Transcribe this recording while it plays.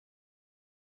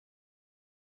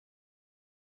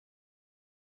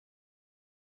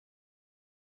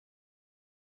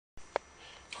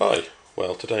Hi,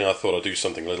 well today I thought I'd do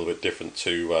something a little bit different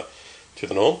to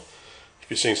the norm. If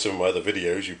you've seen some of my other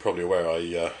videos, you're probably aware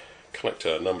I collect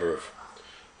a number of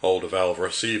older valve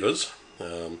receivers,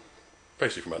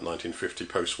 basically from about 1950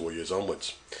 post-war years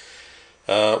onwards.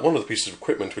 One of the pieces of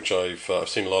equipment which I've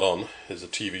seen a lot on is the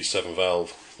TV7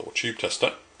 valve or tube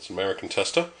tester. It's an American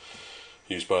tester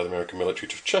used by the American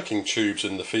military for checking tubes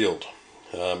in the field.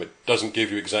 It doesn't give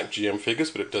you exact GM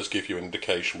figures, but it does give you an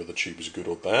indication whether the tube is good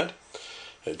or bad.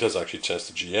 It does actually test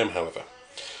the GM, however.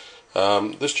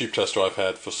 This tube tester I've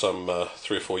had for some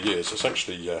 3 or 4 years. It's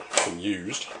actually been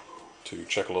used to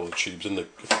check a lot of the tubes in the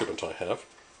equipment I have.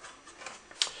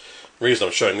 The reason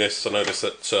I'm showing this is I noticed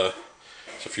that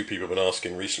a few people have been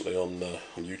asking recently on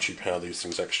YouTube how these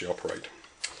things actually operate.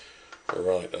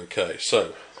 Alright, okay,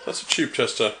 so that's a tube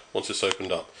tester once it's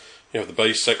opened up. You have the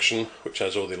base section, which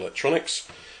has all the electronics,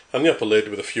 and the upper lid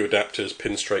with a few adapters,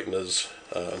 pin straighteners,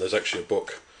 and there's actually a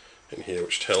book in here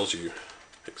which tells you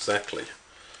exactly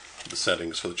the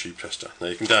settings for the tube tester. Now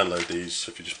you can download these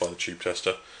if you just buy the tube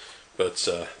tester, but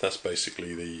that's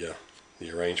basically the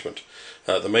arrangement.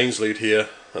 The mains lead here,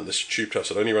 and this tube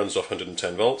tester only runs off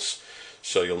 110 volts,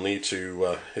 so you'll need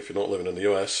to, if you're not living in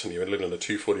the US and you're living in a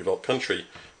 240 volt country,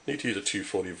 you need to use a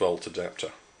 240 volt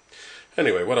adapter.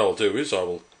 Anyway, what I'll do is I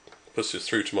will put this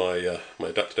through to my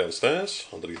adapter downstairs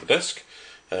underneath the desk,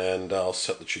 and I'll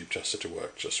set the tube tester to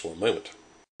work. Just one moment.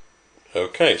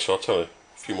 Okay, so I'll tell you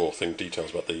a few more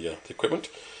details about the equipment.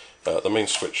 The main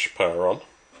switch, power on.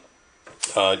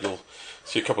 You'll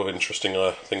see a couple of interesting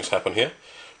things happen here.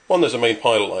 One, there's a main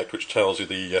pilot light which tells you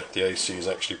the AC is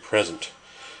actually present.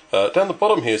 Down the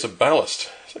bottom here is a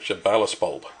ballast. It's actually a ballast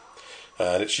bulb,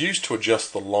 and it's used to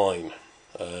adjust the line.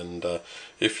 And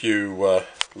if you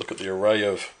look at the array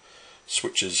of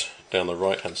switches down the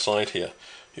right hand side here,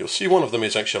 you'll see one of them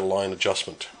is actually a line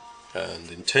adjustment. And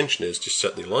the intention is to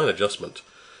set the line adjustment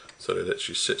so that it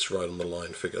actually sits right on the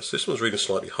line figure. So this one's reading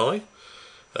slightly high.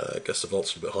 I guess the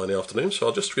volt's a bit high in the afternoon, so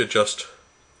I'll just readjust.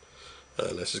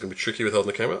 And this is going to be tricky with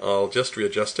holding the camera. I'll just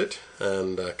readjust it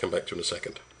and come back to it in a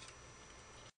second.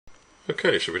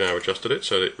 Okay, so we've now adjusted it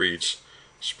so that it reads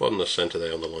spot in the centre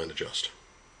there on the line adjust.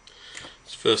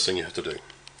 It's the first thing you have to do.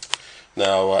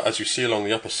 Now, as you see along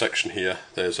the upper section here,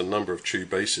 there's a number of tube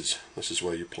bases. This is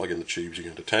where you plug in the tubes you're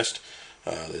going to test.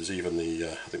 There's even the,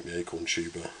 I think the acorn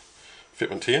tube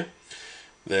fitment here.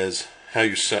 There's how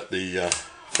you set the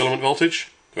filament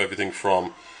voltage, to everything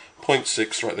from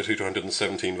 0.6 right through to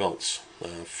 117 volts.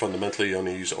 Fundamentally you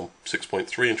only use it on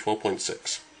 6.3 and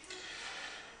 12.6.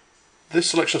 This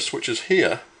selection of switches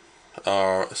here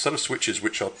are a set of switches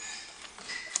which are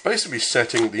basically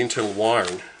setting the internal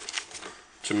wiring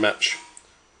to match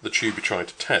the tube you're trying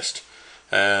to test.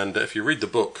 And if you read the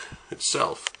book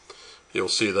itself, you'll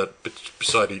see that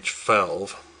beside each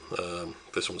valve,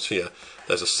 this one's here,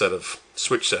 there's a set of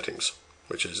switch settings,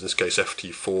 which is in this case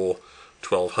FT4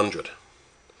 1200,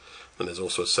 and there's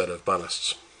also a set of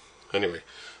ballasts. Anyway,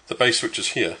 the base switches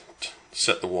here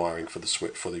set the wiring for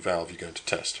the valve you're going to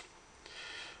test.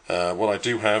 What I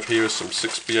do have here is some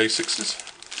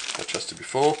 6BA6s I tested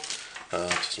before,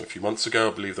 tested them a few months ago.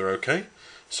 I believe they're okay.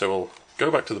 So we'll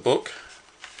go back to the book,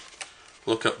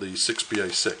 look up the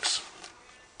 6BA6,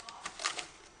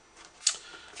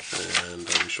 and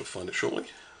we shall find it shortly.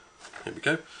 Here we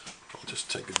go. I'll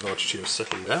just take advantage here of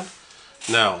settling down.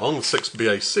 Now, on the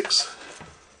 6BA6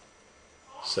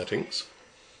 settings,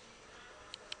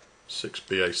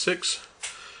 6BA6,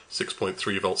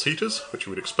 6.3 volts heaters, which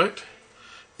you would expect,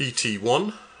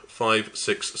 ET1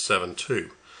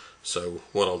 5672. So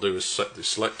what I'll do is set the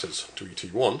selectors to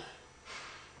ET1,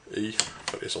 E,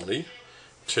 that is on E,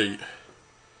 T1,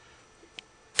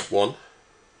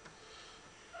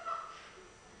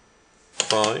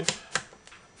 5,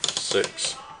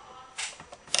 6,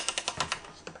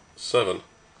 7,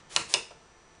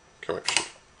 correction.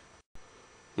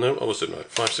 No, I was doing right,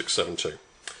 5672.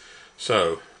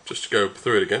 So, just to go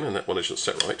through it again, and that one isn't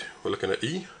set right, we're looking at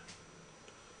E,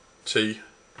 T,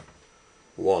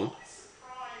 1,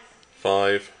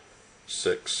 5,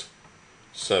 6,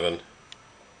 7,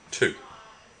 2.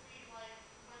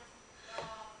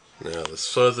 Now there's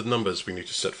further numbers we need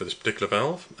to set for this particular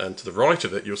valve, and to the right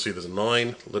of it you'll see there's a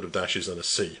 9, a lot of dashes and a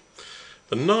C.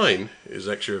 The 9 is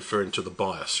actually referring to the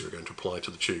bias you're going to apply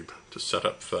to the tube to set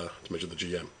up to measure the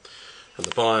GM. And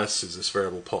the bias is this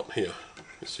variable pot here.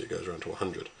 You see it goes around to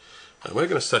 100. And we're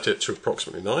going to set it to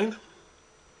approximately 9,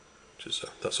 which is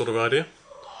that sort of idea.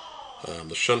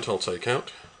 The shunt I'll take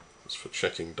out. It's for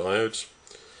checking diodes.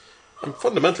 And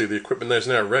fundamentally the equipment there is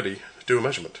now ready to do a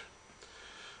measurement.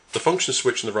 The function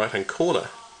switch in the right hand corner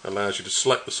allows you to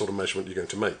select the sort of measurement you're going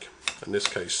to make. In this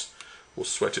case we'll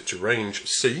set it to range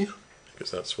C,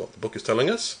 because that's what the book is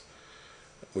telling us.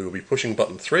 We will be pushing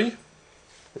button 3,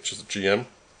 which is the GM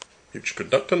mutual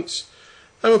conductance,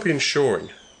 and we'll be ensuring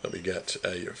that we get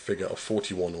a figure of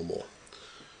 41 or more.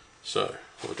 So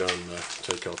we'll go and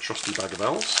take our trusty bag of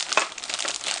valves,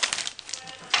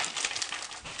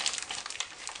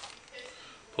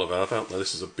 pull a valve out. Now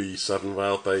this is a B7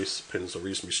 valve base, pins are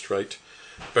reasonably straight.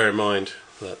 Bear in mind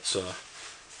that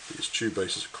these tube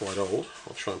bases are quite old.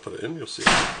 I'll try and put it in, you'll see it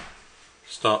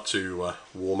start to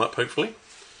warm up hopefully,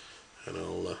 and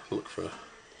I'll look for a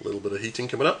little bit of heating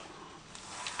coming up.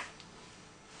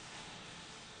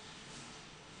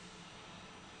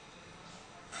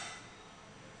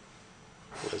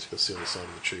 As you can see on the side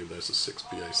of the tube, there's a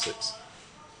 6BA6,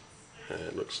 and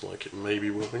it looks like it may be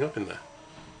warming up in there.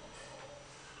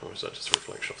 Or is that just a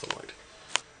reflection of the light?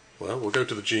 Well, we'll go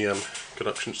to the GM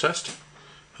conduction test,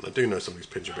 and I do know some of these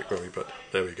pins are a bit grubby, but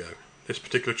there we go. This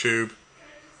particular tube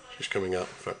is coming up.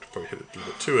 In fact, I probably hit it a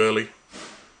little bit too early.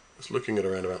 It's looking at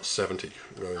around about 70,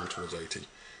 going towards 80.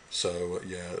 So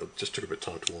yeah, it just took a bit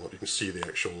of time to warm up. You can see the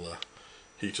actual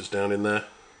heaters down in there.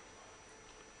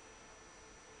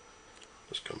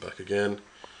 Just come back again,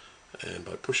 and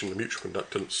by pushing the mutual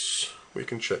conductance we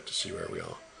can check to see where we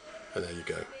are, and there you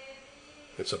go,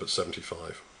 it's up at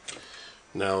 75.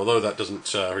 Now although that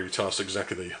doesn't really tell us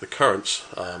exactly the currents,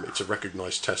 it's a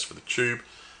recognised test for the tube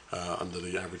under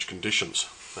the average conditions.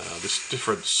 This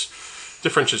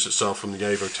differentiates itself from the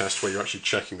AVO test where you're actually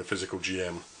checking the physical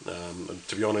GM, and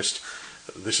to be honest,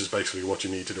 this is basically what you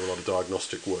need to do a lot of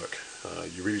diagnostic work.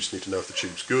 You really just need to know if the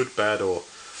tube's good, bad, or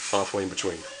halfway in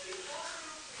between.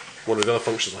 One of the other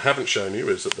functions I haven't shown you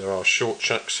is that there are short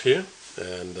checks here,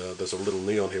 and there's a little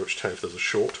neon here which tells if there's a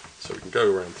short, so we can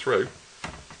go around through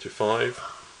to 5,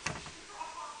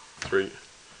 3,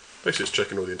 basically it's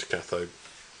checking all the intercathode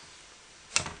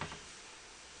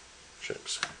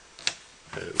checks,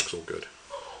 and it looks all good.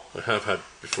 I have had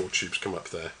before tubes come up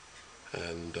there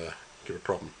and give a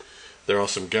problem. There are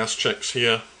some gas checks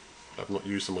here, I've not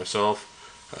used them myself.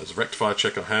 There's a rectifier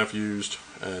check I have used,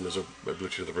 and there's an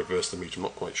ability to reverse the meter. I'm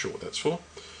not quite sure what that's for.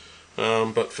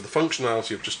 But for the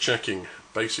functionality of just checking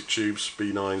basic tubes,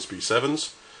 B9s,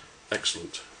 B7s,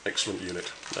 excellent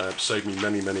unit. Saved me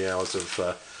many hours of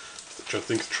trying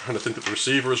to think that the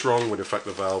receiver is wrong when in fact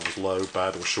the valve was low,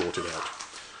 bad, or shorted out.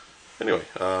 Anyway,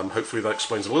 hopefully that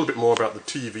explains a little bit more about the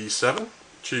TV7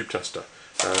 tube tester.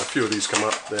 A few of these come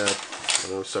up, they're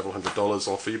several $100s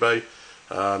off eBay.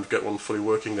 Get one fully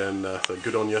working, then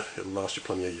good on you, it'll last you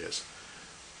plenty of years.